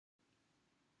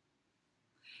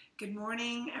Good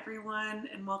morning, everyone,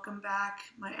 and welcome back,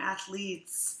 my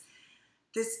athletes.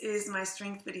 This is my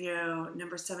strength video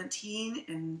number 17,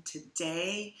 and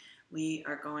today we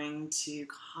are going to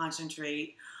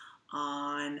concentrate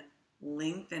on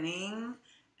lengthening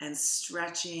and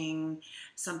stretching,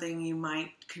 something you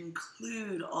might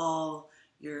conclude all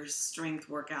your strength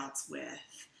workouts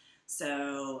with.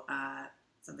 So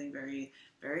something very,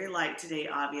 very light today,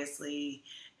 obviously,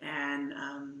 and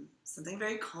something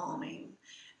very calming,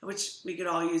 which we could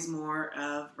all use more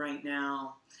of right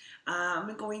now.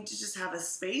 I'm going to just have a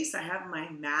space. I have my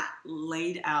mat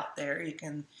laid out there. You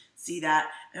can see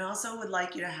that. I also would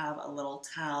like you to have a little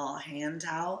towel, a hand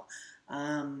towel,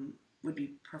 would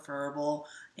be preferable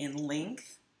in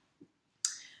length.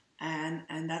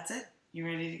 And that's it. You're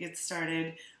ready to get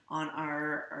started on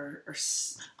our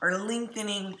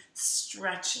lengthening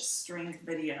stretch strength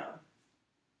video.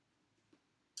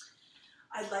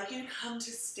 I'd like you to come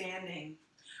to standing.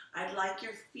 I'd like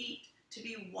your feet to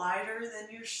be wider than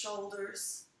your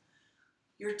shoulders,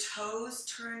 your toes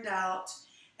turned out,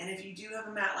 and if you do have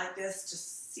a mat like this,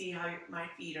 just see how my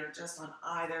feet are just on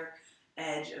either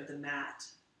edge of the mat.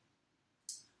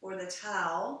 For the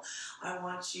towel, I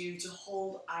want you to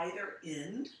hold either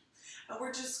end, and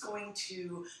we're just going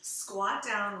to squat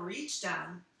down, reach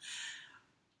down,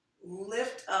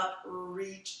 lift up,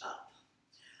 reach up.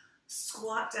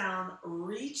 Squat down,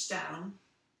 reach down,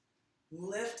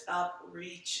 lift up,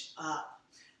 reach up.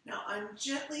 Now I'm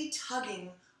gently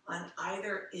tugging on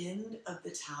either end of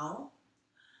the towel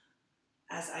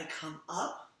as I come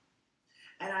up,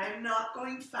 and I'm not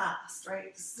going fast,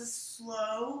 right? This is a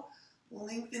slow,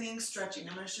 lengthening, stretching.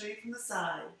 I'm going to show you from the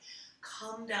side.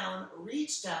 Come down,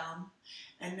 reach down,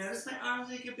 and notice my arms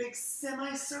make a big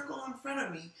semicircle in front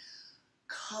of me.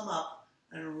 Come up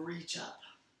and reach up.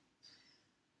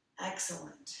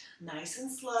 Excellent. Nice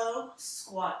and slow,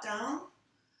 squat down.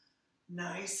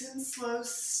 Nice and slow,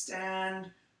 stand,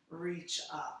 reach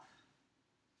up.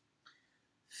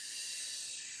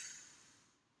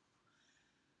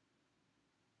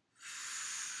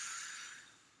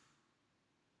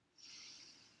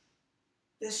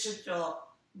 This should feel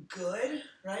good,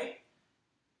 right?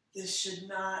 This should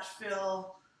not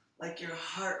feel like your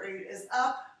heart rate is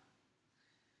up.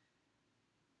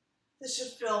 This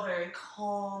should feel very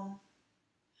calm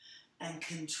and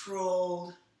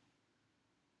controlled.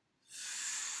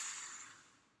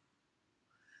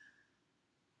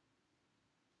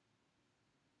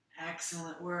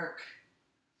 Excellent work.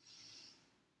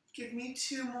 Give me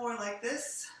two more like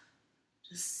this.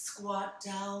 Just squat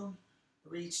down,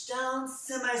 reach down,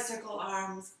 semicircle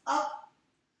arms up.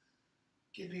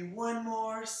 Give me one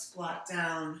more, squat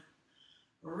down,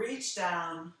 reach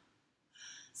down,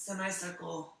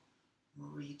 semicircle,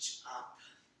 reach up.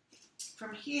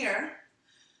 From here,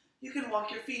 you can walk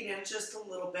your feet in just a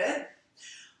little bit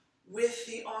with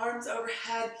the arms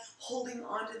overhead, holding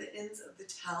onto the ends of the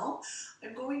towel.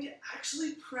 I'm going to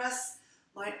actually press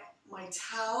my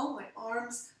towel, my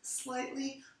arms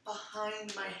slightly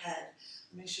behind my head.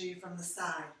 Let me show you from the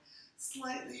side.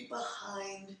 Slightly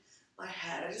behind my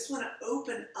head. I just want to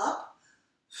open up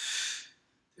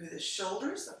through the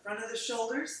shoulders, the front of the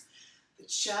shoulders, the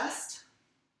chest.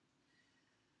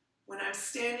 When I'm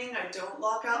standing, I don't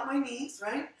lock out my knees,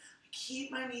 right? I keep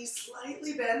my knees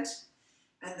slightly bent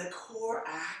and the core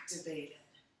activated.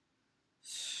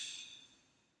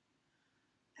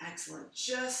 Excellent.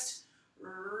 Just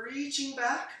reaching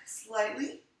back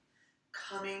slightly,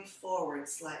 coming forward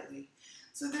slightly.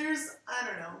 So there's, I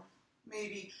don't know,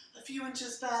 maybe a few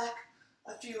inches back,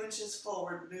 a few inches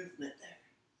forward movement there.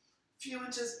 A few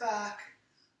inches back,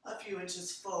 a few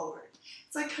inches forward.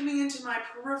 It's like coming into my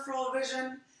peripheral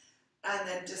vision and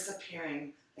then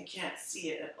disappearing. I can't see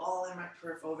it at all in my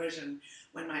peripheral vision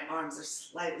when my arms are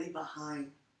slightly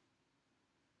behind.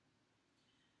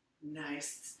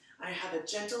 Nice. I have a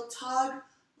gentle tug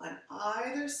on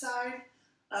either side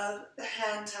of the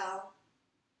hand towel.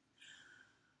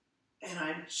 And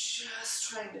I'm just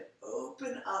trying to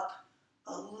open up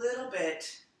a little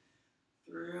bit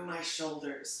through my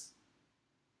shoulders.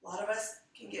 A lot of us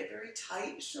can get very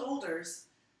tight shoulders,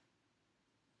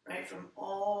 right, from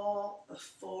all the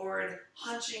forward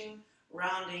hunching,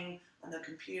 rounding on the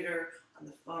computer, on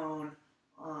the phone,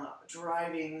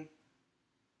 driving.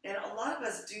 And a lot of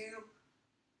us do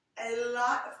a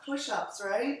lot of push-ups,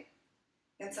 right?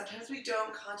 And sometimes we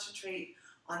don't concentrate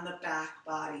on the back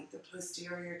body, the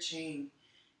posterior chain.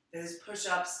 Those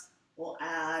push-ups will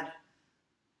add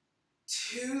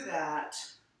to that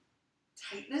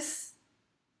tightness,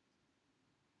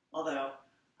 although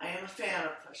I am a fan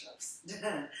of push-ups.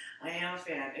 I am a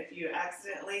fan. If you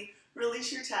accidentally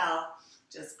release your towel,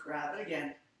 just grab it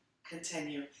again,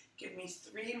 Continue. Give me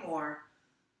 3 more.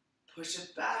 Push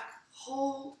it back,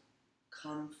 hold,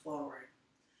 come forward.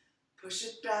 Push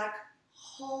it back,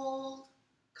 hold,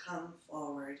 come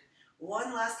forward.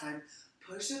 One last time.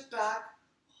 Push it back,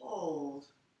 hold.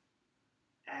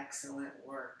 Excellent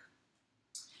work.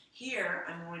 Here,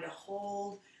 I'm going to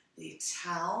hold the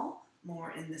towel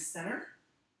more in the center,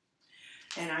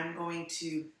 and I'm going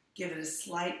to give it a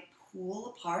slight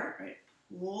pull apart, right?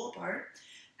 Pull apart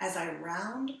as I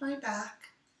round my back,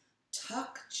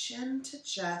 tuck chin to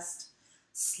chest,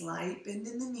 slight bend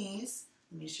in the knees.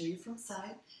 Let me show you from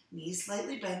side. Knees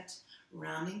slightly bent,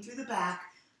 rounding through the back,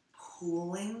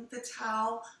 pulling the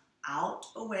towel out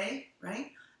away,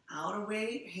 right? Out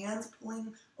away, hands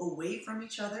pulling away from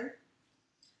each other.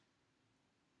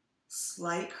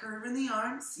 Slight curve in the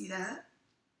arms, see that?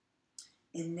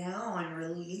 And now I'm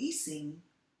releasing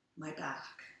my back.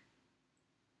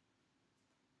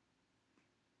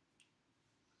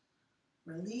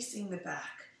 Releasing the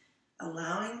back,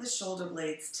 allowing the shoulder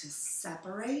blades to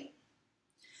separate.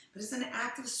 But it's an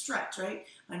active stretch, right?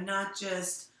 I'm not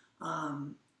just,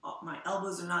 my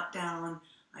elbows are not down.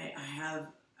 I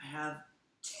have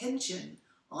tension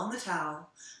on the towel.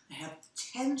 I have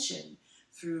tension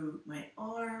through my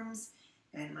arms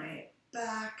and my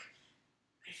back.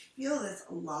 I feel this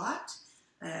a lot.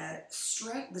 The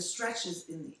stretch is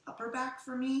in the upper back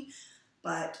for me,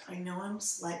 but I know I'm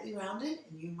slightly rounded,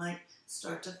 and you might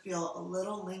start to feel a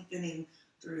little lengthening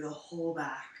through the whole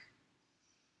back.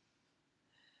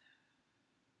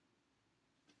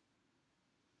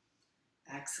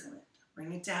 Excellent.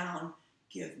 Bring it down.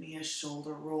 Give me a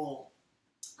shoulder roll.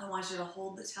 I want you to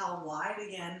hold the towel wide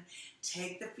again.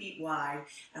 Take the feet wide,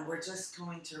 and we're just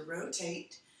going to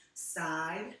rotate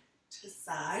side to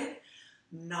side,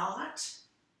 not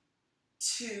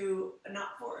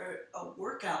for a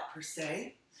workout per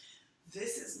se.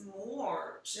 This is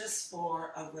more just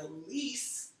for a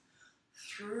release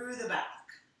through the back.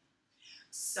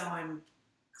 So I'm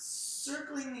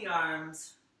circling the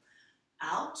arms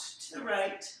out to the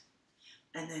right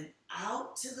and then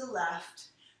out to the left.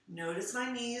 Notice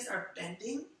my knees are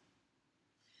bending.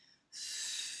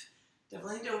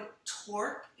 Definitely don't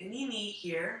torque any knee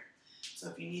here. So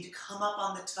if you need to come up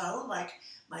on the toe like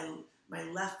my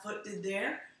left foot did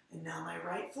there, and now my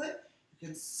right foot, you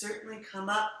can certainly come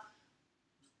up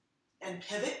and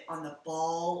pivot on the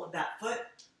ball of that foot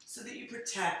so that you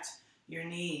protect your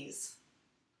knees.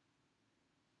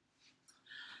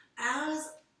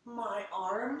 As my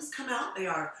arms come out, they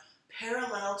are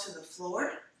parallel to the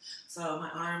floor. So my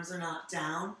arms are not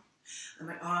down and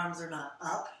my arms are not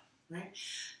up, right?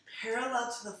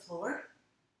 Parallel to the floor.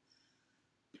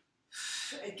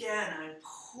 Again, I'm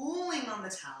pulling on the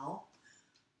towel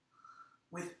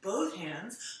with both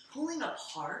hands, pulling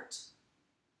apart.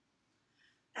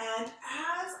 And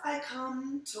as I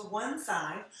come to one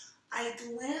side, I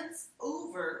glance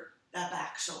over that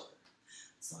back shoulder.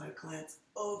 So I glance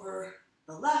over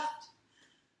the left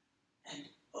and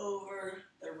over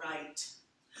the right,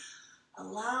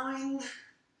 allowing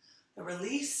the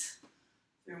release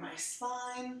through my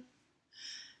spine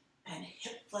and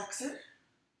hip flexor.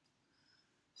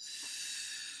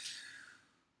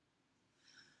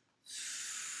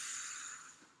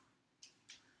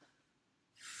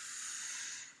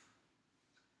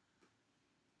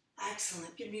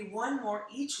 Excellent. Give me one more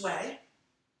each way.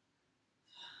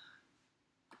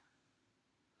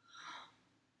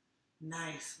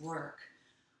 Nice work.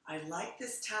 I'd like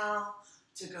this towel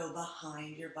to go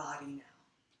behind your body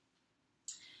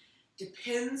now.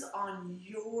 Depends on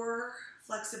your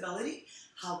flexibility,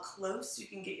 how close you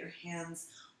can get your hands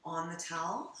on the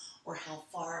towel or how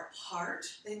far apart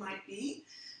they might be.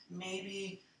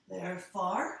 Maybe they're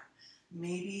far,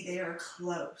 maybe they are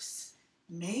close.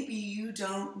 Maybe you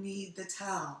don't need the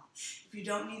towel. If you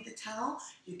don't need the towel,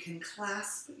 you can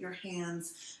clasp your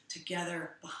hands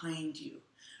together behind you,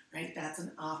 right? That's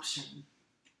an option.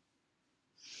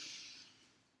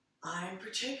 I'm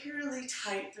particularly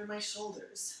tight through my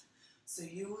shoulders, so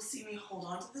you will see me hold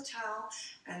onto the towel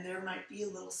and there might be a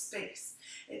little space.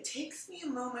 It takes me a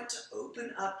moment to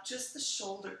open up just the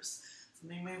shoulders. So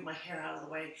let me move my hair out of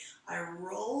the way. I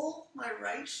roll my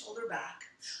right shoulder back.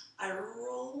 I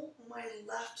roll my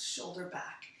left shoulder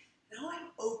back. Now I'm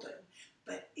open,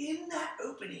 but in that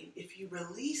opening, if you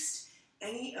released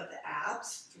any of the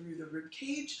abs through the rib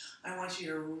cage, I want you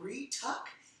to retuck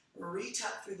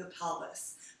through the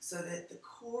pelvis so that the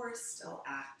core is still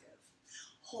active.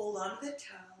 Hold on to the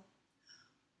towel,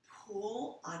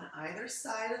 pull on either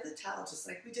side of the towel just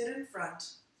like we did in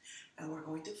front, and we're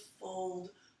going to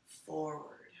fold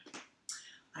forward.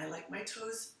 I like my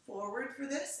toes forward for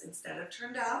this instead of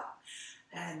turned out,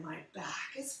 and my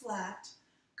back is flat,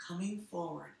 coming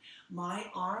forward. My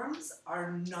arms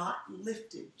are not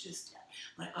lifted just yet.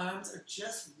 My arms are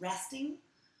just resting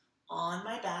on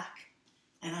my back,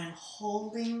 and I'm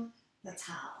holding the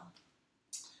towel.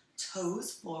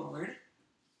 Toes forward,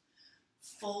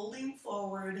 folding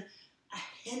forward,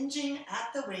 hinging at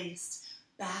the waist.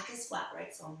 Back is flat,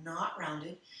 right? So I'm not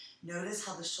rounded. Notice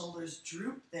how the shoulders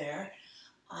droop there.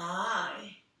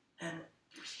 I am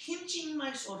hinging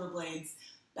my shoulder blades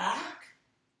back.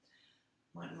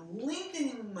 I'm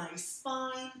lengthening my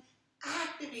spine,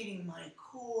 activating my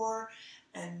core,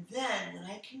 and then when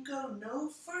I can go no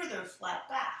further flat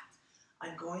back,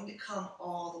 I'm going to come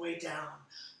all the way down.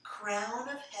 Crown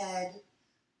of head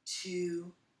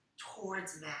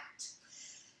towards mat.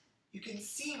 You can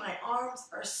see my arms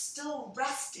are still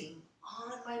resting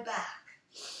on my back.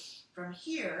 From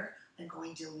here, I'm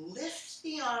going to lift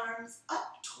the arms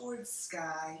up towards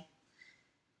sky.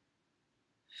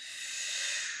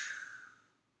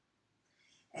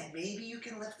 And maybe you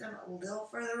can lift them a little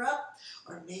further up,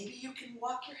 or maybe you can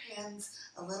walk your hands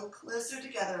a little closer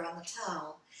together on the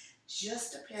towel.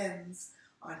 Just depends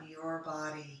on your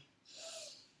body.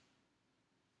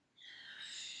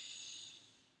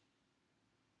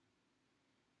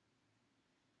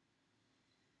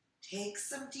 Take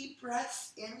some deep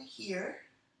breaths in here.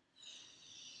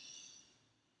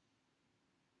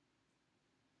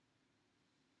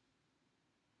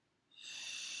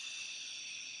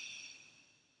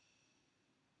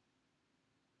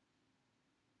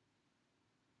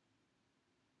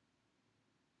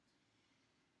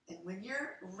 And when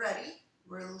you're ready,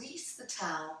 release the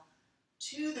towel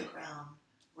to the ground.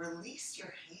 Release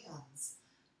your hands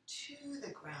to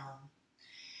the ground.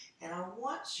 And I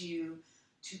want you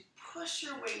to push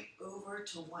your weight over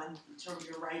to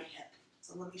your right hip.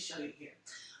 So let me show you here.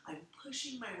 I'm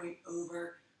pushing my weight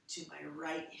over to my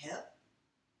right hip.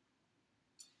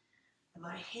 And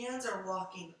my hands are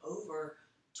walking over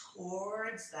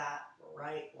towards that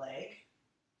right leg.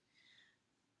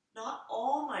 Not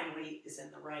all my weight is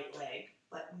in the right leg,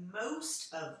 but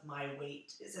most of my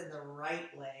weight is in the right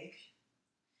leg.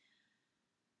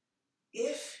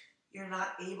 If you're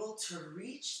not able to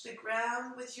reach the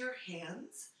ground with your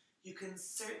hands, you can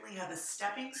certainly have a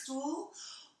stepping stool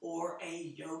or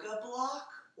a yoga block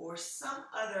or some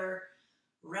other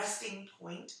resting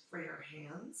point for your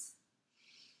hands.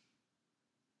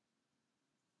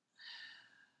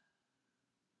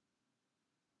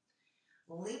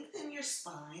 Lengthen your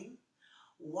spine,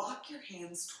 walk your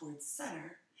hands towards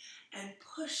center, and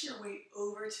push your weight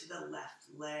over to the left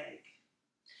leg.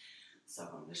 So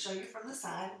I'm going to show you from the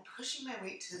side, pushing my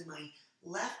weight to my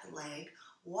left leg,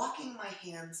 walking my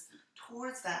hands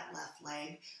towards that left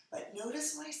leg, but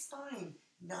notice my spine,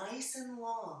 nice and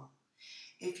long.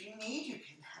 If you need, you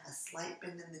can have a slight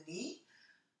bend in the knee,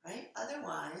 right?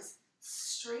 Otherwise,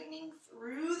 straightening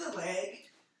through the leg,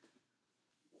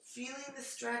 feeling the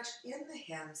stretch in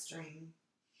the hamstring,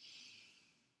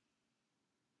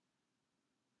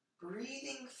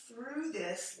 breathing through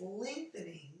this,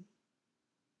 lengthening.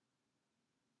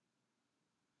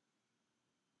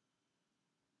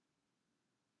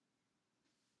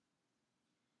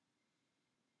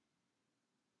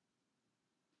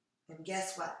 And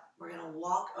guess what? We're going to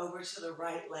walk over to the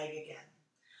right leg again.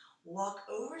 Walk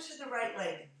over to the right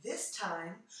leg. This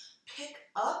time, pick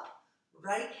up,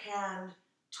 right hand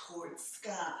towards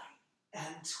sky,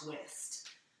 and twist.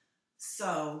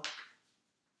 So,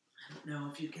 I don't know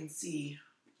if you can see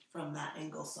from that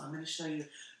angle, so I'm going to show you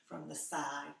from the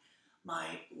side. My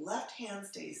left hand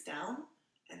stays down,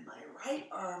 and my right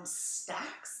arm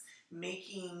stacks,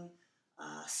 making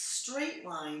a straight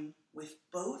line with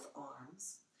both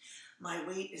arms. My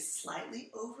weight is slightly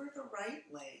over the right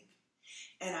leg,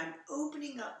 and I'm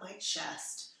opening up my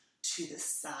chest to the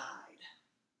side.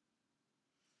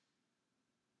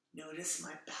 Notice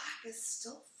my back is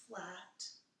still flat.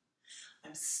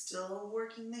 I'm still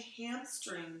working the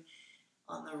hamstring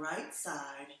on the right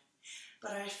side,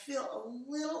 but I feel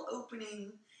a little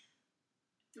opening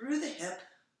through the hip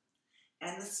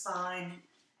and the spine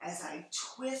as I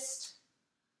twist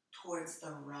towards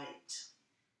the right.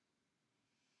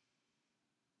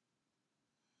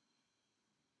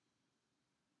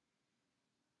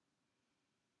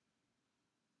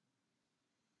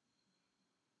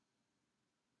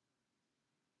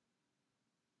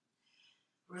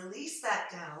 Release that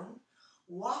down,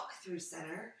 walk through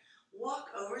center, walk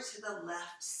over to the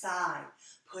left side.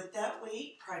 Put that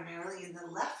weight primarily in the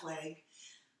left leg.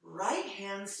 Right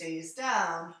hand stays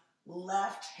down,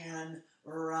 left hand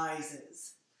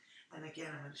rises. And again,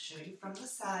 I'm going to show you from the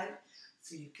side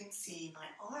so you can see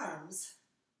my arms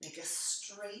make a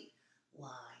straight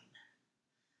line.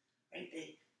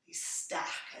 right? They stack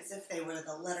as if they were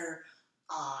the letter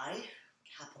I,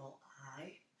 capital I,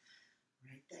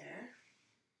 right there.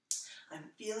 I'm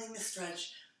feeling the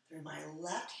stretch through my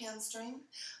left hamstring,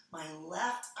 my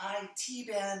left IT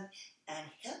band and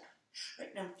hip. Right,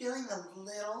 and I'm feeling a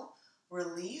little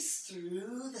release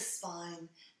through the spine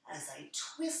as I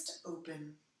twist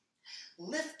open,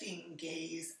 lifting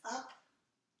gaze up.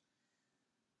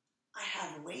 I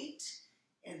have weight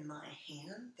in my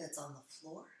hand that's on the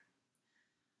floor.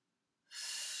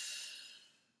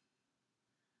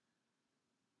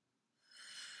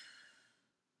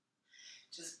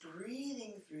 Just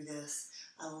breathing through this,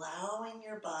 allowing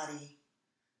your body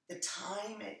the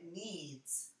time it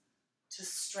needs to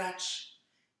stretch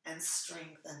and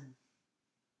strengthen.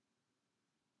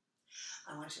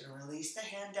 I want you to release the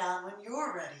hand down when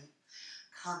you're ready.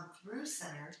 Come through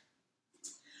center.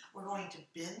 We're going to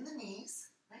bend the knees,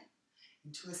 right,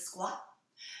 into a squat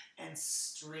and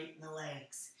straighten the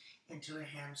legs into a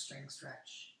hamstring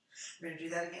stretch. We're going to do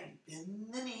that again.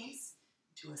 Bend the knees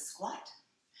into a squat.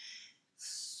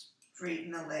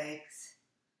 Straighten the legs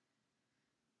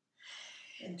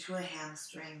into a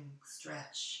hamstring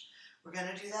stretch. We're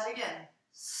going to do that again.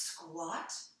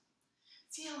 Squat.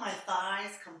 See how my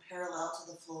thighs come parallel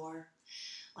to the floor?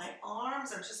 My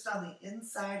arms are just on the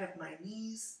inside of my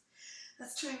knees.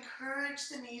 That's to encourage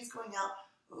the knees going out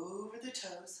over the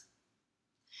toes.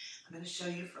 I'm going to show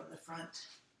you from the front.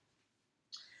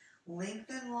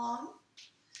 Lengthen long,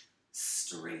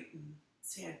 straighten.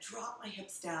 See, I drop my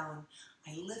hips down.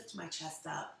 I lift my chest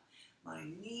up. My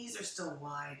knees are still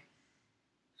wide.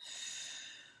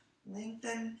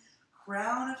 Lengthen,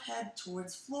 crown of head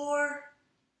towards floor.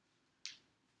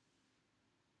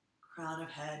 Crown of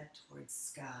head towards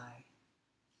sky.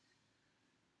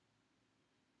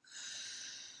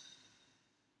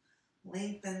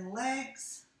 Lengthen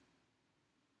legs.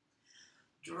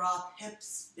 Drop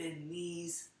hips, bend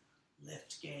knees,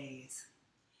 lift gaze.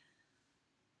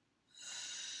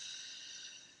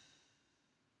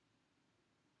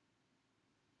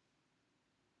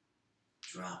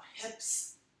 Drop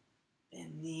hips,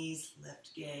 bend knees,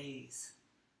 lift gaze.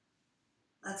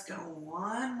 Let's go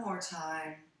one more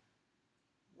time.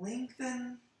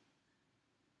 Lengthen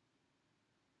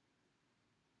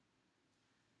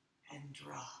and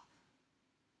drop.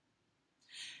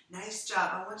 Nice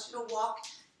job. I want you to walk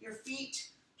your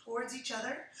feet towards each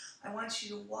other. I want you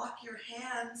to walk your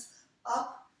hands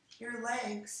up your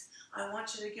legs. I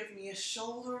want you to give me a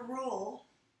shoulder roll.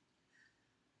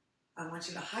 I want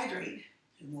you to hydrate,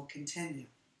 and we'll continue.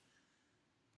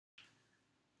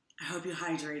 I hope you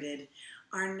hydrated.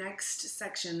 Our next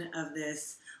section of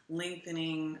this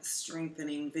lengthening,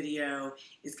 strengthening video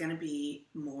is going to be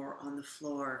more on the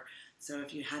floor. So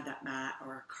if you had that mat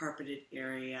or a carpeted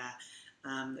area,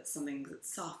 that's something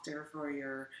that's softer for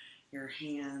your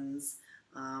hands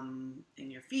and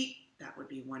your feet, that would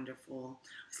be wonderful.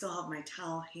 I still have my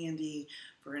towel handy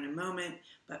for in a moment,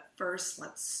 but first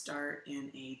let's start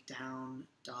in a down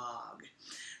dog.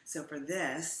 So for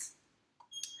this,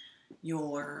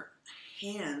 your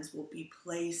hands will be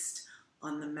placed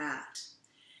on the mat.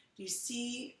 Do you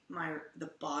see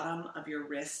the bottom of your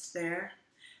wrist there?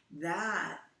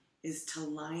 That is to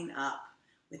line up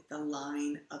with the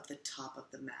line of the top of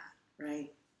the mat,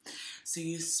 right? So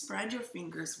you spread your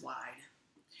fingers wide.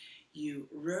 You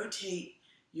rotate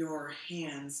your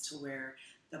hands to where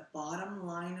the bottom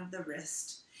line of the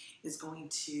wrist is going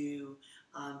to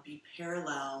be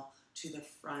parallel to the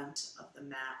front of the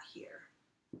mat here.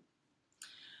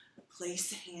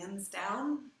 Place hands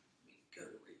down. Go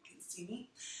to where you can see me.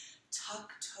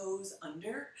 Tuck toes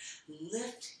under.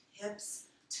 Lift hips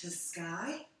to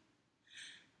sky.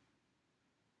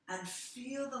 And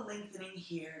feel the lengthening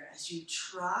here as you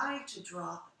try to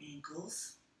drop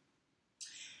ankles,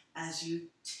 as you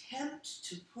attempt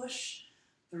to push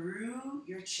through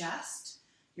your chest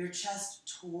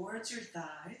towards your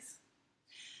thighs.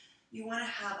 You want to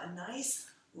have a nice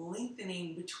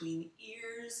lengthening between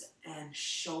ears and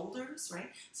shoulders, right?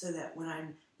 So that when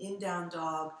I'm in down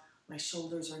dog, my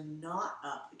shoulders are not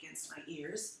up against my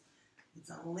ears. It's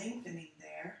a lengthening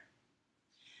there.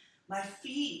 My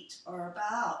feet are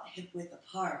about hip width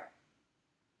apart.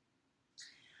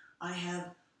 I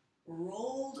have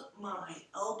rolled my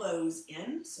elbows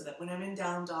in so that when I'm in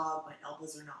down dog, my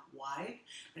elbows are not wide.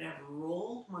 And I've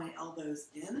rolled my elbows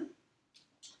in.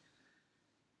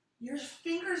 Your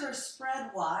fingers are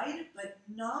spread wide, but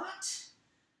not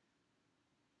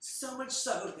so much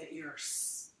so that you're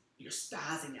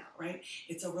spazzing out, right?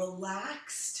 It's a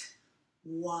relaxed,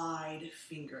 wide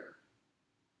finger.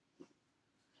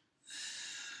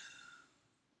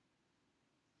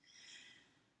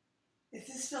 If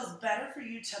this feels better for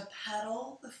you to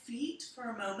pedal the feet for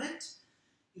a moment,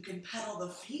 you can pedal the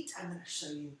feet. I'm going to show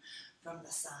you from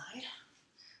the side.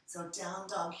 So down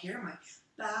dog here, my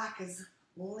back is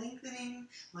lengthening,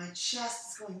 my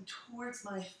chest is going towards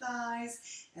my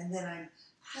thighs, and then I'm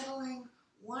pedaling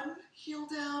one heel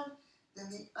down, then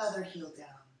the other heel down.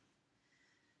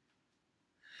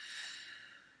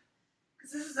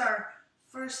 Because this is our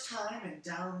first time in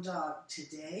down dog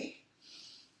today.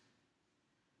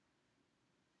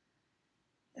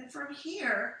 And from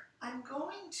here, I'm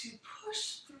going to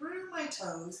push through my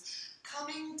toes,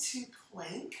 coming to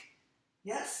plank.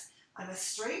 Yes, I'm a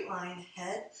straight line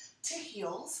head to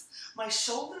heels. My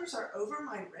shoulders are over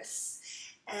my wrists,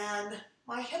 and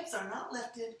my hips are not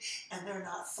lifted, and they're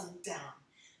not sunk down,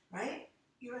 right?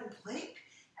 You're in plank,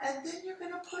 and then you're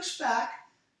going to push back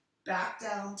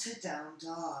down to down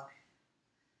dog.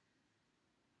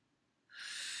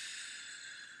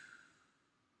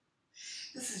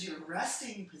 This is your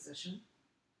resting position.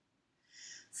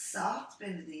 Soft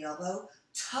bend to the elbow,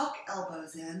 tuck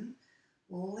elbows in,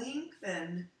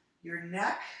 lengthen your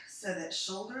neck so that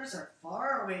shoulders are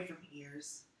far away from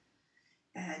ears,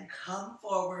 and come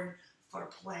forward for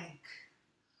plank.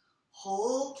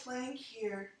 Hold plank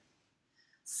here,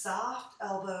 soft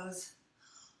elbows,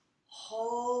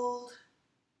 hold,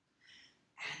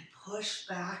 and push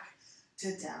back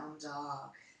to down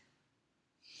dog.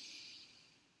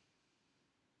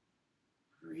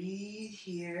 Breathe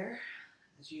here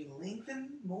as you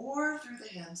lengthen more through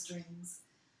the hamstrings,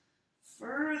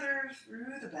 further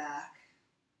through the back,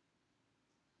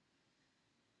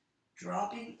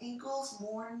 dropping ankles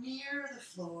more near the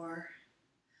floor,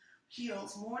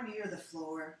 heels more near the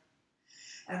floor.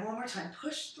 And one more time,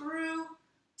 push through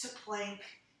to plank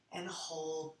and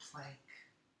hold plank.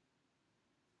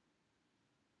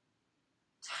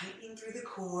 Tightening through the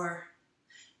core,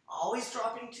 always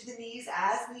dropping to the knees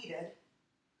as needed.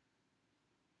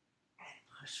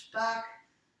 Push back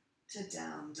to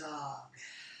down dog.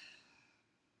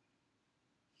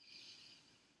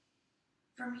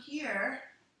 From here,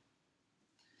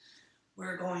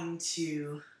 we're going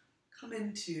to come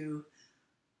into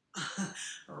a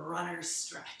runner's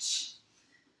stretch.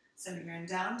 So you're in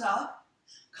down dog,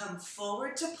 come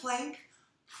forward to plank,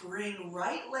 bring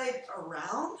right leg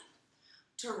around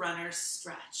to runner's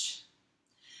stretch.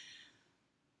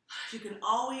 You can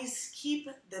always keep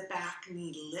the back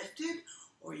knee lifted,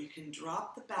 or you can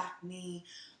drop the back knee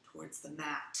towards the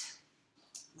mat.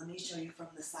 Let me show you from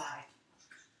the side.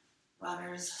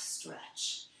 Runner's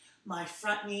stretch. My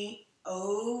front knee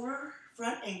over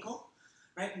front ankle,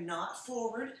 right? Not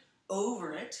forward,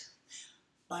 over it.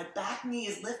 My back knee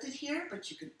is lifted here, but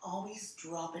you can always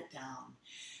drop it down.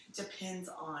 It depends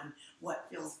on what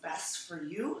feels best for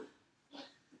you.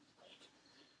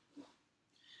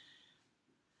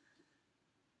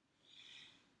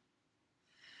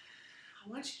 I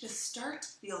want you to start to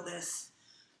feel this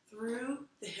through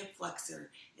the hip flexor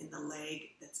in the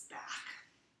leg that's back,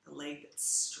 the leg that's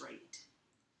straight.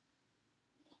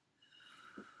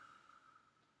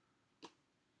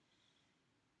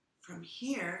 From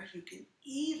here, you can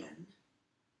even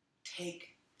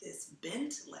take this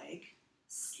bent leg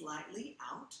slightly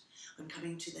out. I'm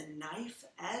coming to the knife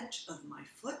edge of my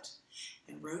foot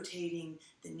and rotating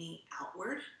the knee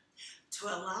outward to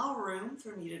allow room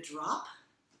for me to drop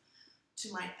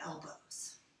to my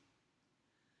elbows.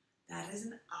 That is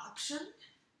an option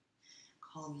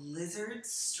called lizard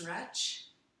stretch.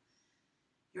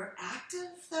 You're active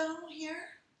though here.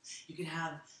 You can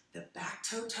have the back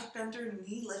toe tucked under,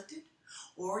 knee lifted,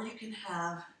 or you can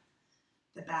have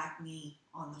the back knee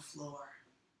on the floor.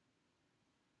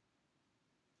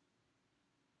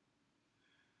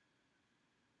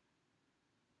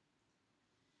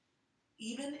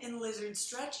 Even in lizard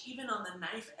stretch, even on the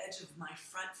knife edge of my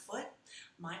front foot,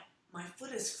 my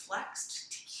foot is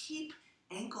flexed to keep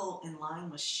ankle in line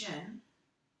with shin.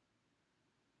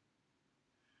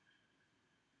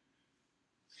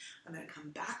 I'm going to come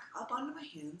back up onto my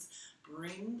hands,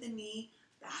 bring the knee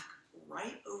back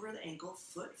right over the ankle,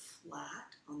 foot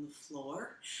flat on the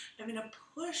floor. I'm going to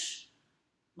push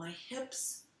my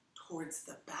hips towards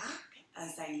the back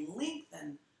as I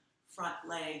lengthen front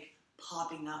leg,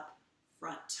 popping up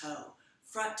front toe.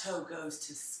 Front toe goes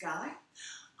to sky.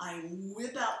 I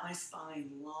whip out my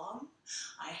spine long.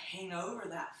 I hang over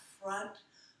that front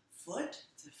foot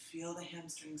to feel the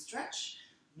hamstring stretch.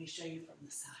 Let me show you from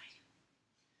the side.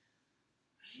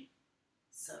 Right?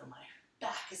 So my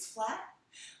back is flat,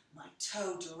 my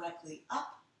toe directly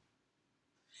up.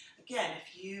 Again,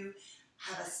 if you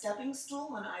have a stepping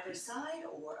stool on either side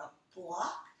or a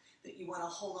block that you want to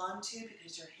hold on to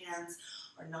because your hands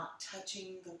are not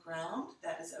touching the ground,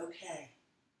 that is okay.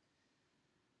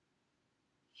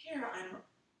 here I'm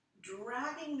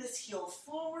dragging this heel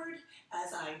forward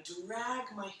as I drag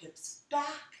my hips back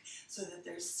so that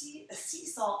there's a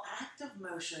seesaw active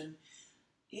motion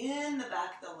in the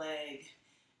back of the leg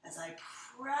as I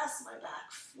press my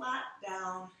back flat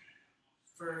down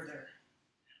further.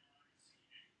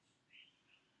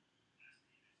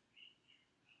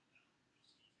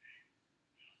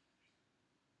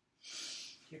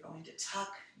 You're going to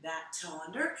tuck that toe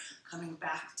under, coming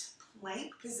back to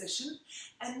plank position,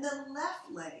 and the left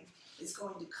leg is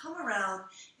going to come around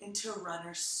into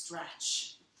runner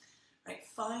stretch. Right?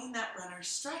 Find that runner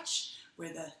stretch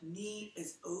where the knee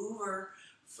is over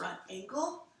front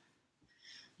ankle.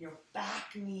 Your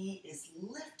back knee is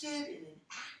lifted in an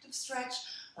active stretch.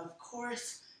 Of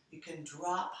course, you can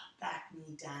drop back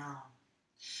knee down.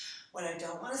 What I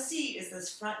don't want to see is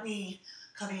this front knee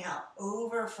coming out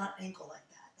over front ankle like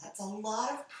that. That's a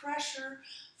lot of pressure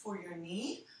for your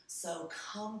knee, so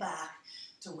come back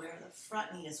to where the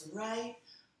front knee is right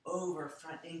over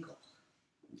front ankle.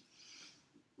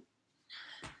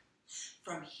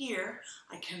 From here,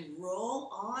 I can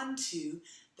roll onto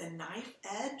the knife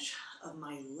edge of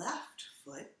my left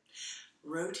foot,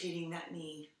 rotating that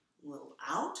knee a little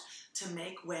out to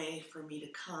make way for me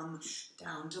to come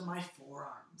down to my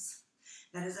forearms.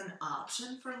 That is an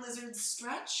option for lizard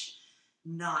stretch.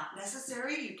 Not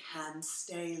necessary. You can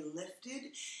stay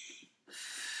lifted.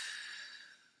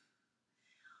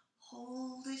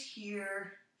 Hold it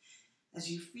here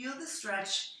as you feel the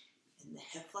stretch in the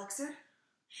hip flexor,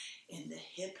 in the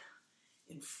hip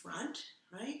in front,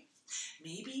 right?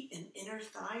 Maybe an inner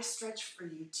thigh stretch for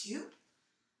you too.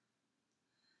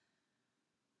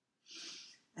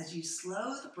 As you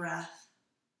slow the breath,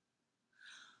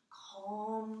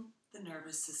 calm the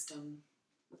nervous system.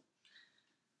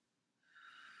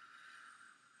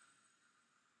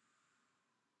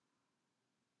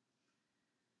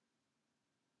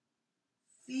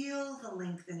 Feel the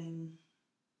lengthening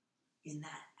in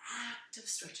that active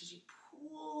stretch as you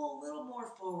pull a little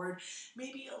more forward,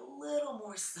 maybe a little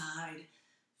more side.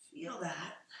 Feel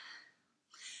that.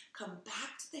 Come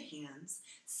back to the hands.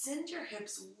 Send your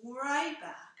hips right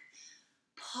back.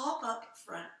 Pop up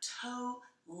front toe,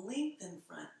 lengthen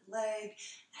front leg,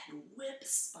 and whip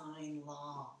spine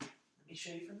long. Let me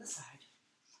show you from the side.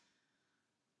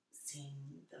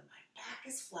 Seeing that my back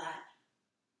is flat.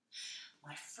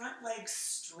 My front leg's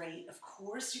straight. Of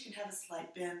course, you can have a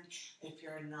slight bend if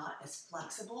you're not as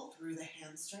flexible through the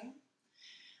hamstring.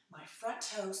 My front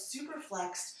toe super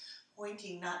flexed,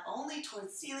 pointing not only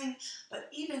towards ceiling, but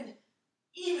even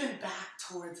back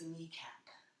towards kneecap.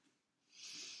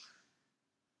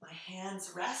 My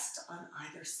hands rest on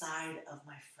either side of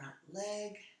my front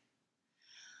leg.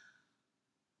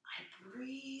 I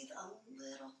breathe a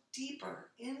little deeper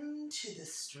into the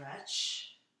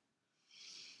stretch.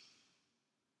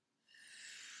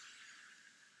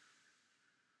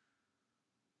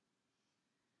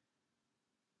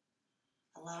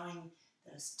 Allowing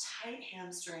those tight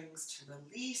hamstrings to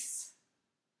release.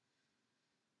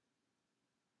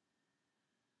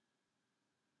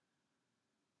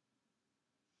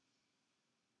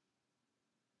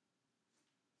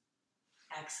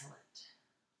 Excellent.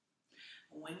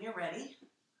 When you're ready,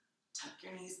 tuck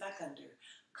your knees back under.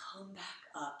 Come back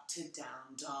up to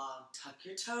down dog. Tuck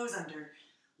your toes under.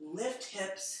 Lift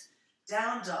hips,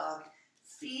 down dog.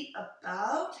 Feet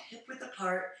about hip width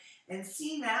apart. And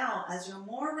see now, as you're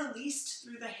more released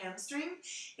through the hamstring,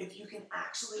 if you can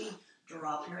actually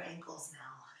drop your ankles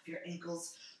now. If your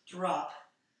ankles drop,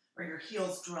 or your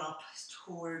heels drop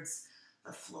towards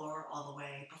the floor all the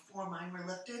way. Before mine were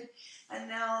lifted, and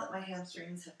now that my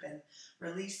hamstrings have been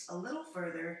released a little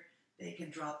further, they can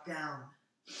drop down.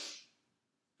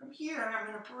 From here, I'm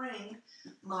going to bring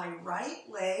my right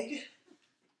leg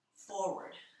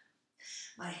forward.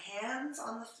 My hands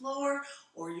on the floor,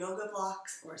 or yoga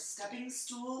blocks, or a stepping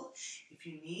stool if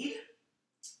you need.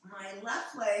 My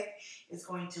left leg is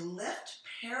going to lift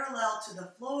parallel to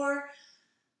the floor,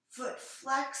 foot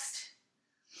flexed.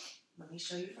 Let me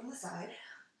show you from the side.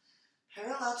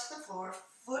 Parallel to the floor,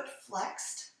 foot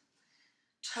flexed,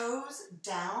 toes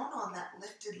down on that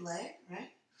lifted leg, right?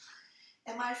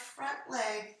 And my front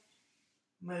leg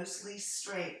mostly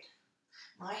straight.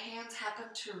 My hands happen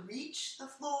to reach the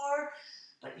floor,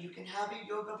 but you can have a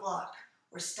yoga block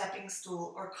or stepping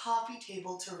stool or coffee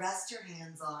table to rest your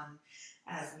hands on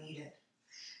as needed.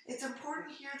 It's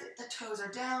important here that the toes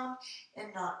are down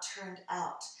and not turned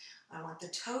out. I want the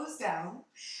toes down,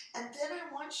 and then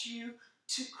I want you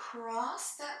to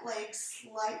cross that leg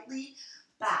slightly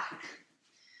back.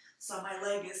 So my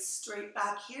leg is straight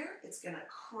back here. It's going to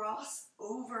cross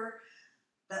over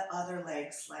the other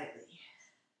leg slightly.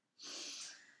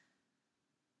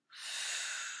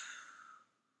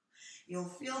 You'll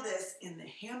feel this in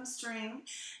the hamstring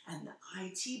and the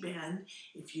IT band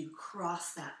if you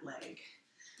cross that leg.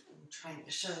 I'm trying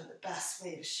to show the best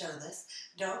way to show this.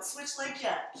 Don't switch legs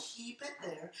yet. Keep it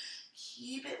there.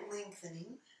 Keep it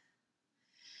lengthening.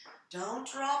 Don't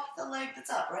drop the leg that's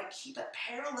up, right? Keep it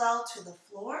parallel to the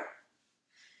floor.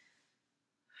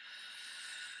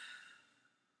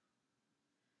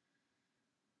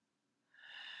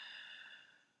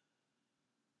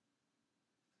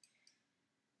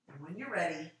 And when you're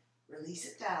ready, release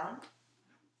it down.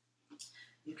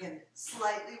 You can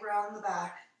slightly round the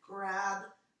back, grab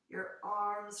your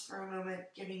arms for a moment,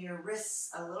 giving your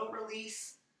wrists a little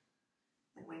release.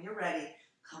 And when you're ready,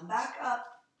 come back up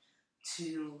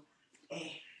to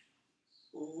a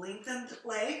lengthened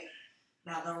leg.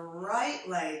 Now the right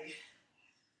leg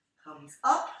comes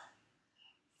up,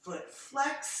 foot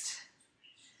flexed,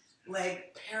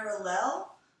 leg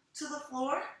parallel to the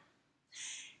floor,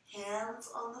 hands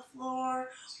on the floor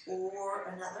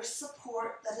or another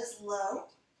support that is low.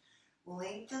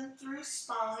 Lengthen through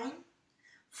spine,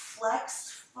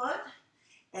 flexed foot,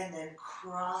 and then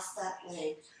cross that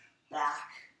leg back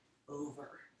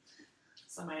over.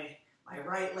 So my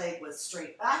right leg was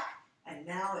straight back, and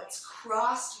now it's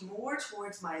crossed more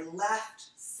towards my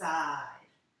left side.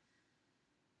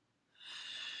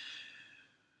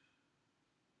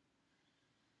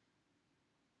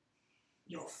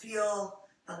 You'll feel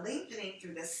the lengthening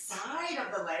through the side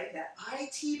of the leg, that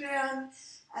IT band,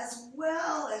 as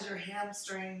well as your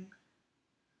hamstring.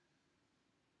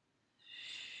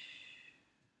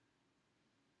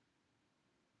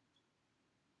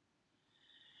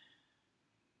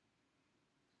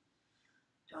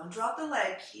 Don't drop the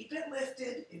leg. Keep it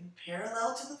lifted in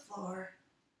parallel to the floor.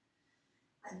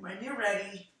 And when you're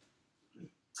ready,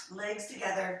 legs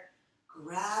together,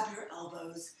 grab your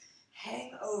elbows,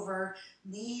 hang over,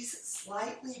 knees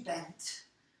slightly bent.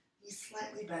 Knees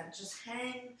slightly bent. Just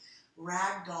hang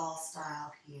ragdoll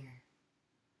style here.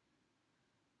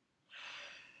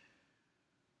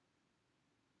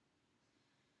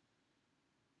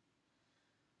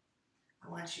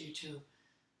 I want you to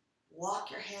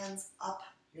walk your hands up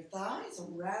your thighs,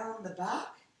 around the back.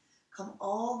 Come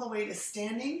all the way to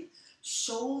standing.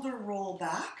 Shoulder roll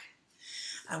back.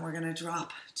 And we're going to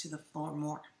drop to the floor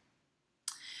more.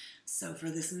 So for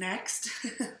this next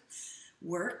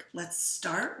work, let's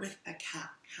start with a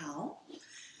cat-cow.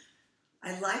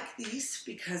 I like these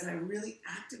because I really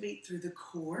activate through the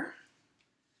core,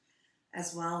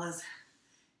 as well as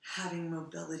having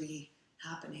mobility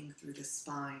happening through the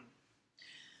spine.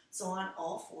 So on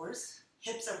all fours,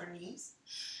 hips over knees,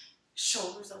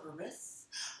 shoulders over wrists,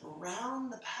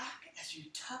 round the back as you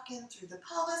tuck in through the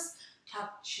pelvis,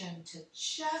 tuck chin to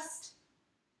chest,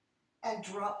 and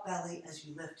drop belly as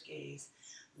you lift gaze,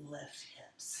 lift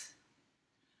hips.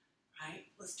 Right?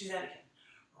 Let's do that again.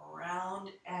 Round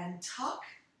and tuck,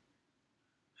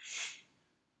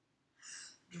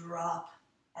 drop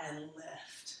and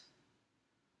lift.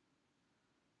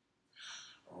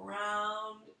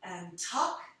 Round and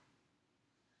tuck,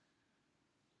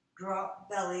 drop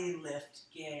belly, lift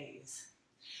gaze.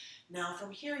 Now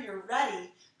from here you're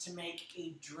ready to make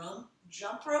a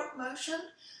jump rope motion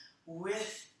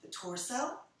with the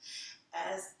torso,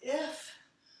 as if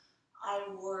I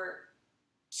were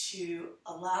to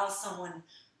allow someone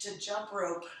to jump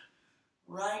rope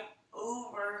right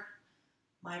over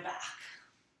my back,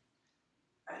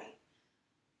 right?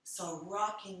 So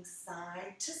rocking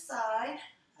side to side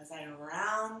as I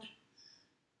round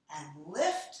and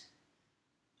lift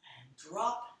and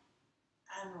drop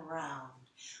and round.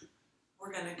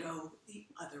 We're going to go the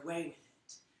other way with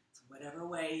it. So whatever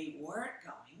way you weren't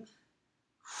going.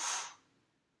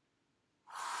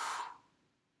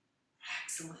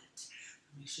 Excellent.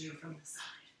 Let me show you from the side.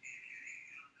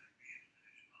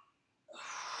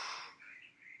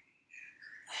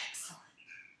 Excellent.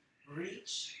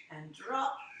 Reach and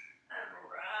drop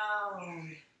and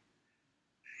round.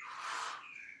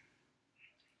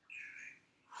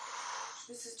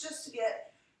 This is just to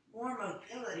get more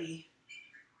mobility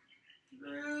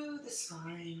through the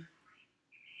spine.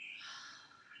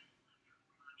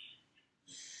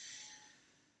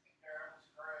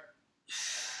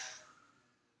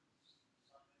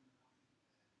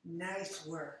 Nice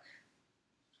work.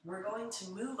 We're going to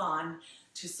move on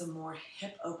to some more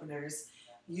hip openers.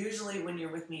 Usually when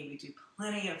you're with me, we do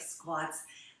plenty of squats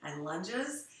and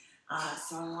lunges.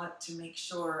 So I want to make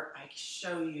sure I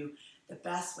show you the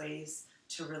best ways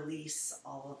to release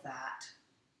all of that.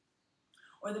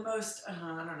 Or the most, I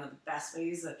don't know, the best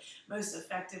ways, the most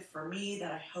effective for me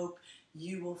that I hope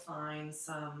you will find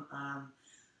some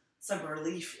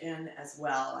relief in as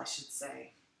well, I should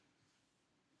say.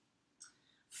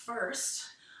 First,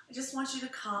 I just want you to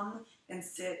come and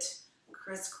sit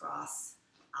crisscross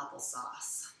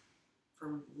applesauce. For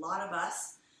a lot of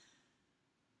us,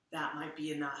 that might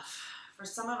be enough. For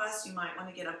some of us, you might want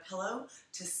to get a pillow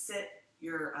to sit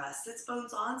your sits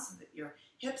bones on so that your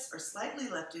hips are slightly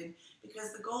lifted,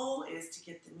 because the goal is to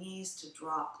get the knees to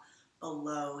drop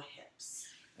below hips.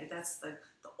 Right? That's the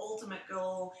ultimate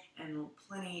goal, and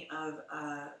plenty of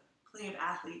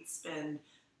athletes spend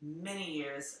many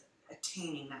years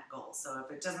attaining that goal. So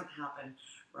if it doesn't happen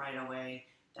right away,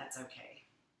 that's okay.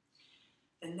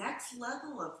 The next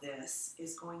level of this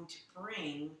is going to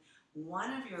bring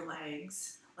one of your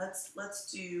legs,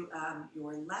 let's do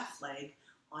your left leg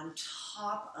on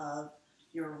top of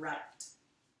your right.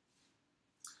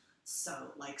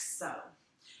 So, like so.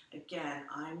 Again,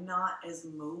 I'm not as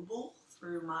mobile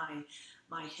through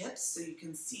my hips, so you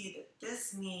can see that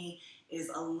this knee is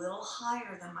a little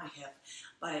higher than my hip,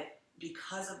 but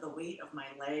because of the weight of my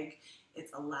leg,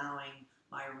 it's allowing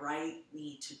my right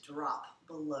knee to drop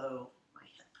below my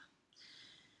hip.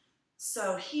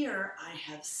 So here I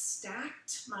have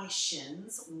stacked my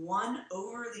shins one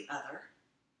over the other.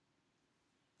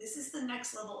 This is the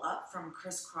next level up from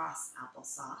crisscross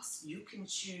applesauce. You can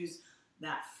choose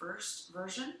that first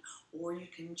version, or you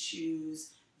can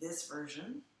choose this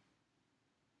version.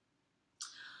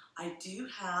 I do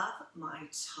have my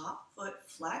top foot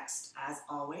flexed, as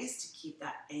always, to keep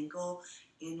that ankle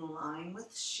in line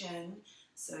with shin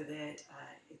so that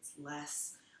it's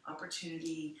less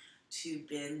opportunity to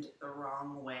bend the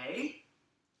wrong way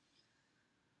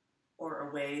or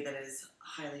a way that is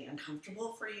highly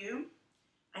uncomfortable for you.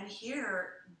 And here,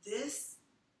 this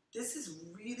is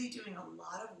really doing a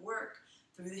lot of work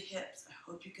through the hips. I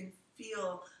hope you can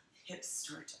feel the hips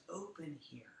start to open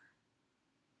here.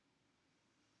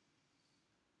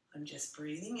 I'm just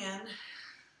breathing in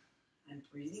and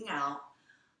breathing out,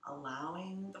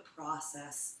 allowing the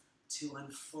process to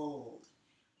unfold.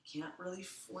 I can't really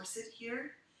force it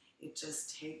here. It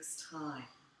just takes time.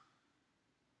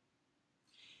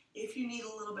 If you need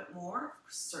a little bit more,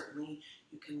 certainly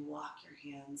you can walk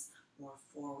your hands more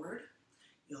forward.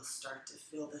 You'll start to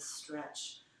feel the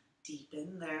stretch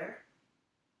deepen there.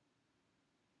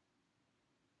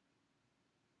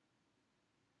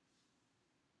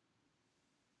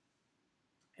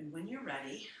 And when you're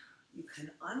ready, you can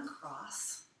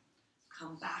uncross,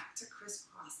 come back to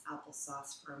crisscross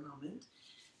applesauce for a moment,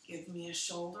 give me a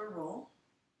shoulder roll,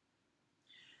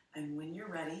 and when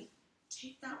you're ready,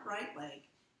 take that right leg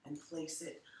and place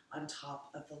it on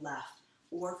top of the left.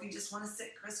 Or if you just want to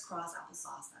sit crisscross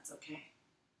applesauce, that's okay.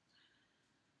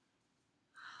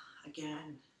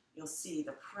 Again, you'll see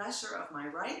the pressure of my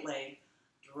right leg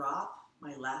drop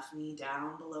my left knee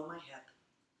down below my hip.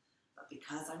 But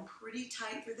because I'm pretty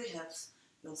tight through the hips,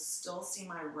 you'll still see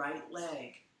my right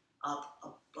leg up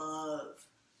above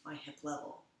my hip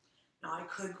level. Now I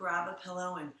could grab a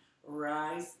pillow and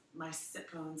rise my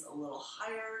sit bones a little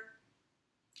higher,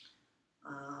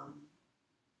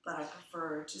 but I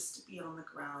prefer just to be on the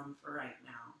ground for right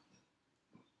now.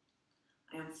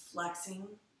 I am flexing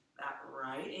that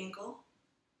right ankle,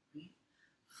 right?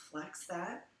 Flex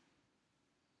that.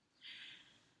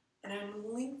 And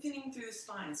I'm lengthening through the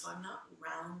spine, so I'm not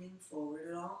rounding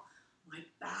forward at all. My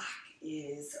back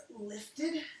is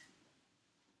lifted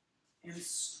and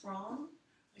strong.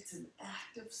 It's an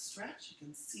active stretch. You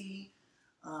can see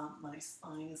my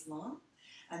spine is long.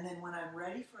 And then when I'm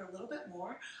ready for a little bit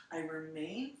more, I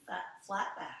remain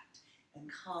flat-backed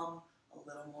and come a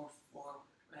little more forward,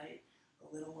 right?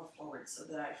 A little more forward so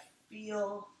that I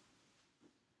feel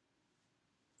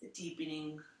the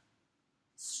deepening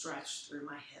stretch through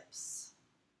my hips.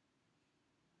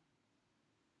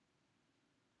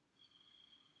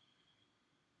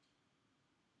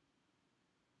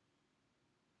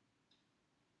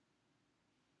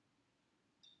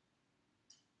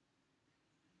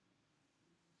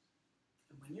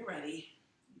 And when you're ready,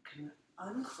 you can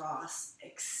uncross,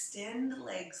 extend the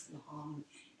legs long,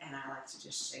 and I like to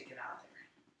just shake it out there.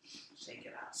 Shake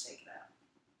it out, shake it out.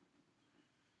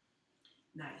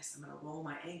 Nice. I'm going to roll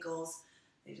my ankles.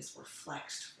 They just were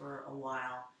flexed for a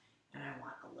while, and I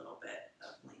want a little bit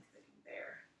of lengthening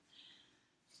there.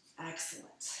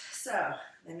 Excellent. So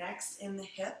the next in the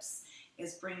hips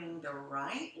is bringing the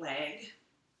right leg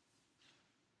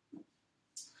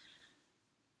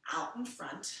out in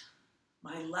front.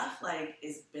 My left leg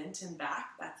is bent and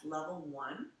back. That's level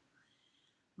 1.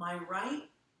 My right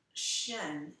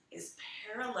shin is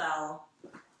parallel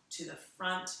to the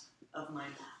front of my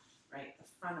mat, right? The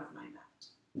front of my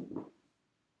mat.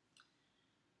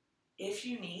 If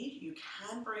you need, you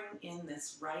can bring in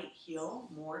this right heel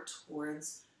more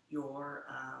towards your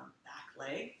back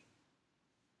leg.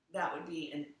 that would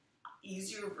be an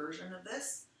easier version of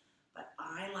this, but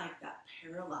I like that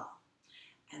parallel.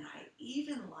 And I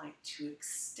even like to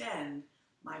extend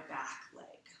my back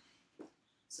leg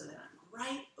so that I'm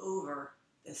right over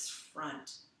this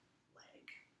front leg.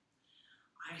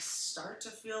 I start to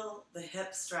feel the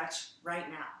hip stretch right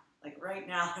now. Like right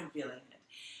now I'm feeling it.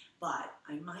 But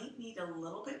I might need a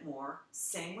little bit more,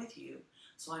 same with you.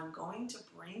 So I'm going to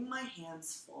bring my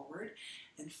hands forward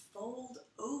and fold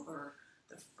over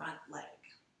the front leg.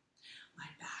 My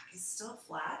back is still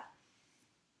flat.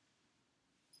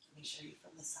 Let me show you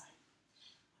from the side.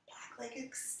 My back leg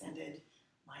extended,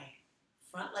 my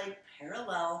front leg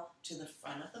parallel to the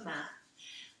front of the mat.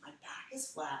 My back is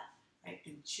flat, right,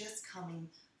 and just coming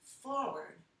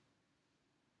forward.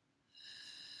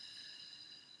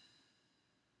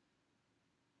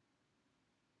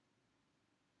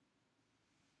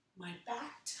 My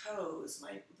back toes,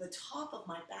 the top of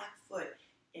my back foot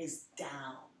is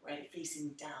down, right, facing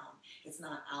down. It's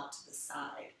not out to the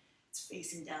side. It's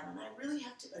facing down, and I really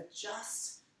have to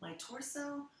adjust my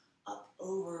torso up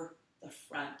over the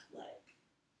front leg.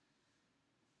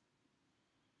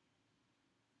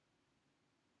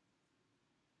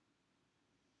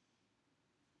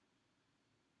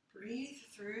 Breathe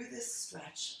through this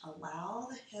stretch. Allow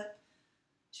the hip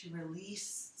to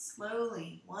release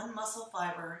slowly, one muscle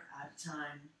fiber at a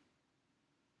time.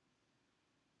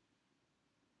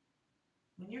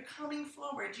 When you're coming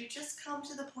forward, you just come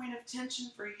to the point of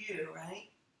tension for you, right?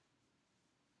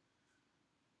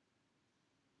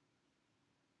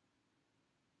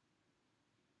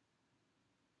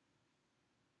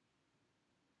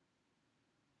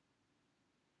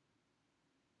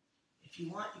 If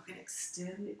you want, you can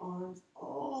extend the arms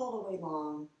all the way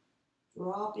long,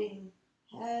 dropping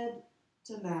head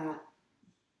to mat.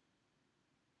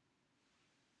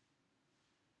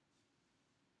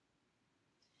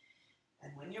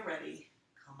 And when you're ready,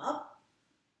 come up.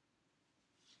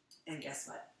 And guess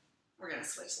what? We're going to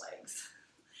switch legs.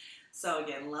 So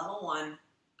again, level one,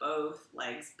 both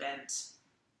legs bent.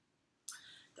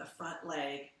 The front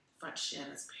leg, front shin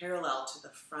is parallel to the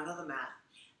front of the mat.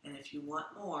 And if you want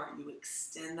more, you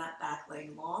extend that back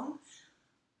leg long.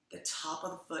 The top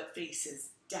of the foot faces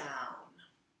down.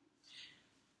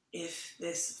 If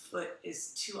this foot is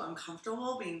too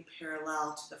uncomfortable being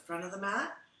parallel to the front of the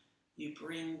mat, you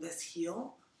bring this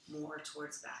heel more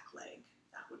towards back leg.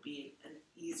 That would be an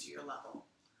easier level.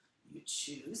 You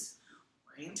choose,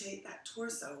 orientate that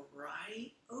torso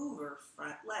right over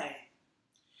front leg.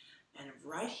 And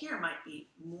right here might be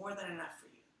more than enough for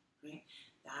you, right?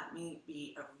 That may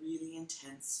be a really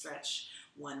intense stretch,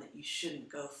 one that you shouldn't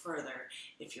go further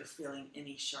if you're feeling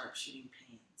any sharp shooting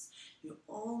pains. You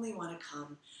only want to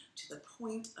come to the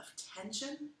point of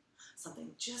tension,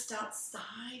 something just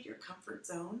outside your comfort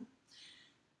zone.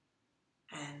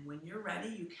 And when you're ready,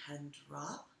 you can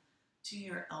drop to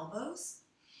your elbows,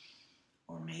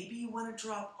 or maybe you want to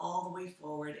drop all the way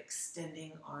forward,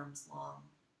 extending arms long.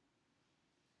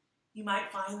 You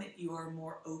might find that you are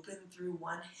more open through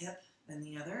one hip than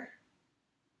the other.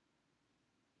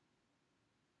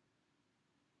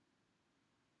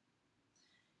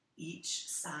 Each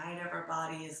side of our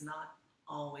body is not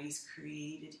always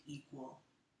created equal.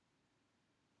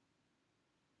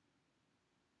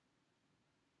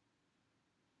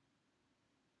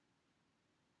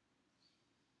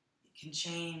 It can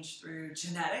change through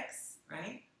genetics,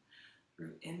 right?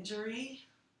 Through injury,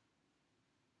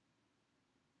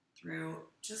 through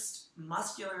just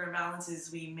muscular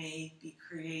imbalances we may be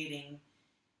creating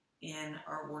in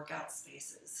our workout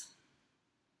spaces.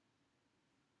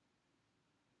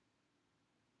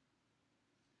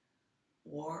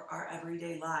 Or our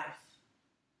everyday life.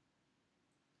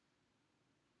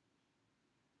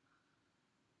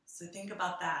 So think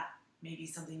about that. Maybe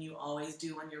something you always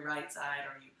do on your right side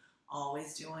or you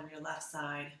always do on your left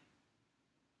side.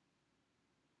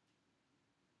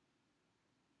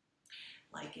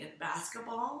 Like in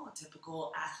basketball, a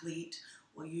typical athlete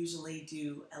will usually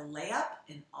do a layup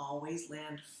and always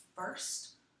land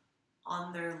first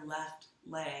on their left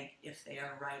leg if they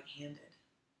are right-handed.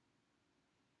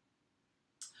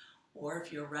 Or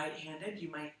if you're right-handed, you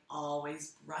might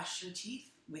always brush your teeth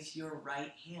with your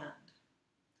right hand.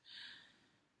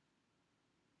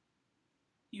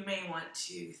 You may want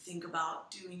to think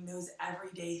about doing those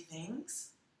everyday things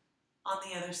on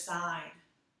the other side.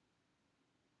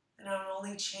 And it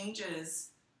only changes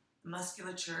the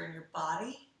musculature in your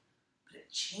body, but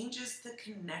it changes the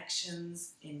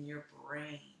connections in your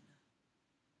brain.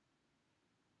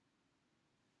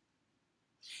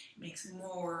 It makes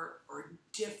more or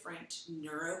different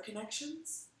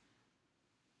neuroconnections,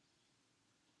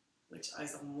 which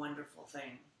is a wonderful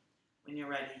thing. When you're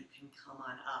ready, you can come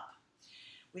on up.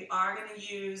 We are going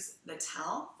to use the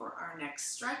towel for our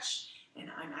next stretch, and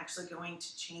I'm actually going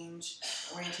to change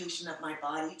the orientation of my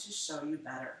body to show you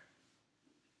better.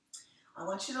 I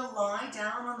want you to lie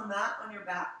down on the mat on your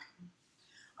back.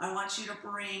 I want you to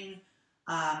bring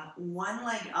one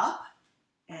leg up,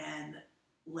 and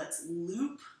let's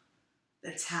loop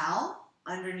the towel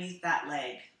underneath that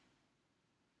leg.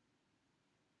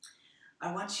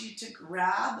 I want you to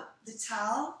grab the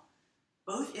towel,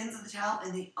 both ends of the towel,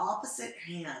 in the opposite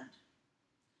hand.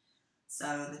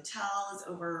 So the towel is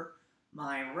over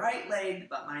my right leg,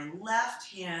 but my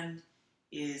left hand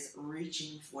is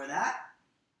reaching for that.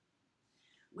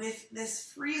 With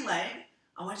this free leg,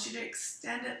 I want you to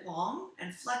extend it long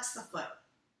and flex the foot.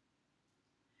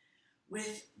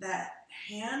 With that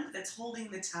hand that's holding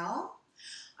the towel,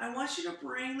 I want you to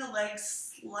bring the leg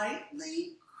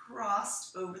slightly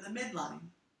crossed over the midline.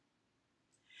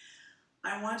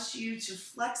 I want you to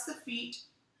flex the feet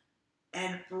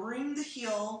and bring the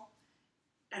heel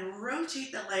and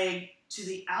rotate the leg to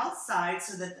the outside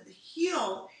so that the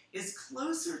heel is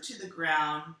closer to the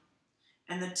ground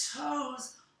and the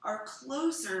toes are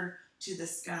closer to the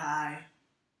sky.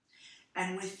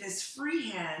 And with this free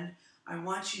hand, I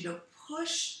want you to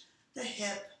push the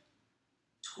hip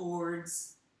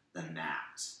towards the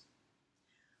mat.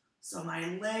 So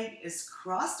my leg is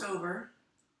crossed over,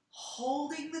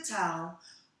 holding the towel,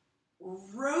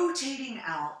 rotating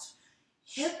out,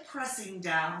 hip pressing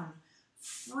down,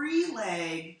 free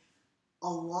leg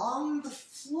along the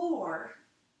floor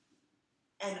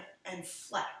and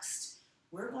flexed.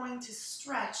 We're going to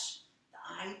stretch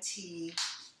the IT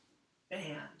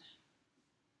band,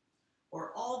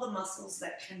 or all the muscles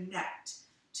that connect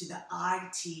to the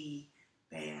IT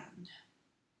band.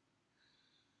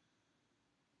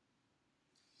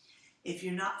 If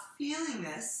you're not feeling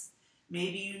this,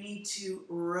 maybe you need to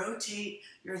rotate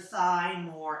your thigh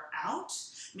more out.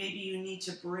 Maybe you need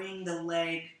to bring the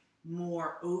leg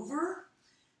more over.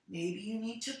 Maybe you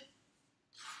need to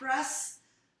press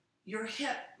your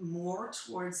hip more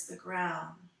towards the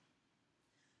ground.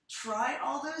 Try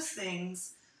all those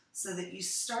things so that you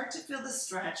start to feel the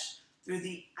stretch through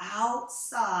the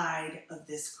outside of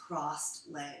this crossed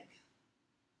leg.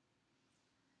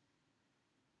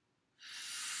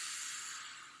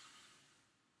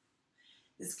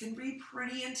 This can be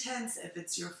pretty intense if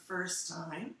it's your first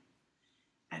time.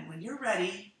 And when you're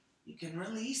ready, you can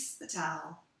release the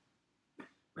towel,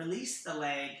 release the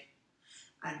leg,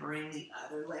 and bring the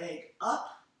other leg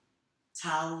up,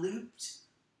 towel looped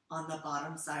on the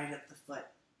bottom side of the foot.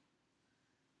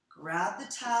 Grab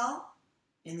the towel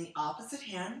in the opposite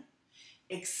hand,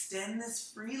 extend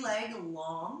this free leg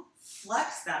long,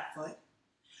 flex that foot,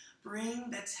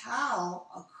 bring the towel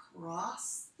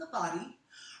across the body,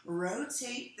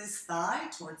 rotate this thigh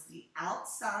towards the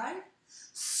outside,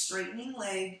 straightening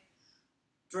leg,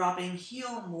 dropping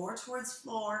heel more towards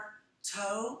floor,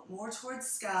 toe more towards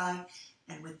sky,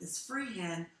 and with this free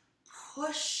hand,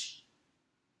 push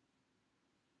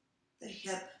the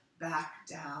hip back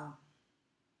down.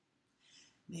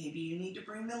 Maybe you need to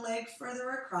bring the leg further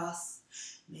across.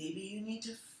 Maybe you need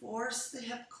to force the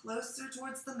hip closer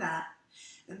towards the mat.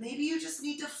 And maybe you just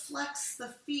need to flex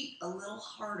the feet a little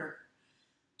harder.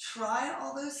 Try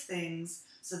all those things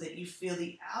so that you feel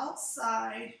the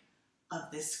outside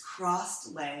of this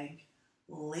crossed leg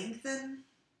lengthen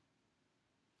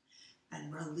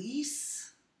and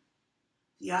release.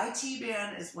 The IT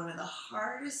band is one of the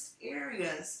hardest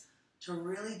areas to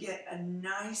really get a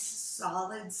nice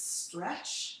solid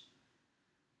stretch,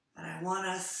 and I want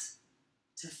us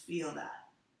to feel that.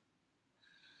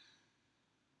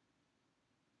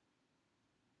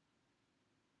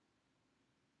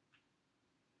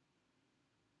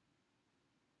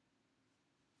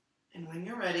 And when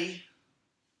you're ready,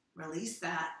 release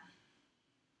that.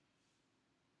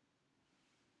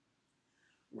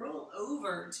 Roll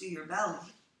over to your belly.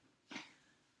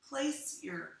 Place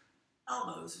your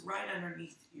elbows right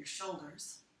underneath your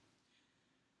shoulders.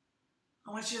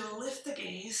 I want you to lift the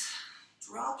gaze,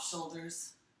 drop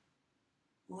shoulders,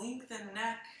 lengthen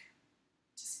neck,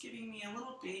 just giving me a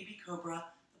little baby cobra.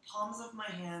 The palms of my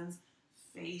hands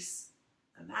face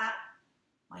the mat.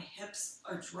 My hips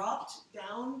are dropped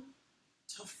down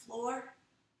to floor.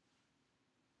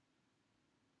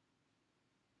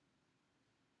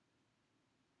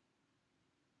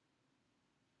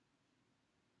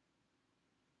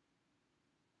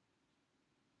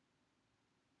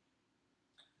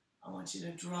 I want you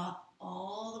to drop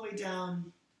all the way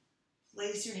down.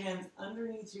 Place your hands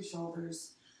underneath your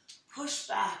shoulders. Push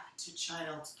back to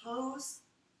child's pose.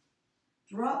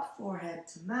 Drop forehead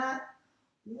to mat.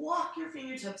 Walk your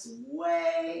fingertips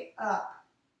way up.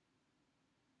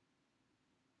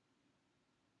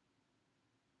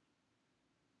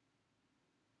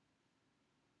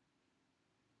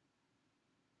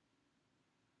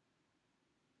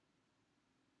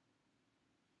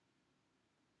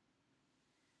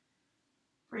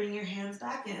 Bring your hands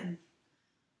back in.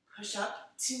 Push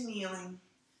up to kneeling.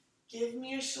 Give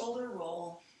me a shoulder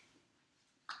roll.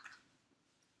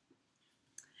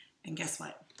 And guess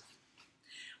what?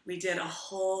 We did a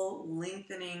whole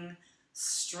lengthening,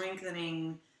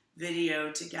 strengthening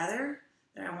video together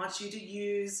that I want you to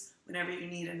use whenever you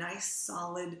need a nice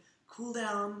solid cool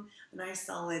down, a nice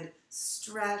solid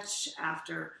stretch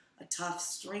after a tough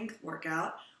strength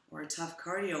workout or a tough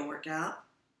cardio workout.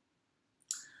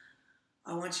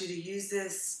 I want you to use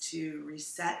this to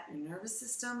reset your nervous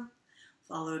system,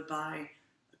 followed by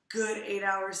a good 8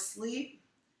 hours sleep.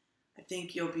 I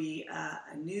think you'll be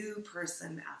a new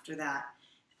person after that.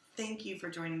 Thank you for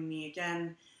joining me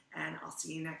again, and I'll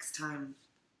see you next time.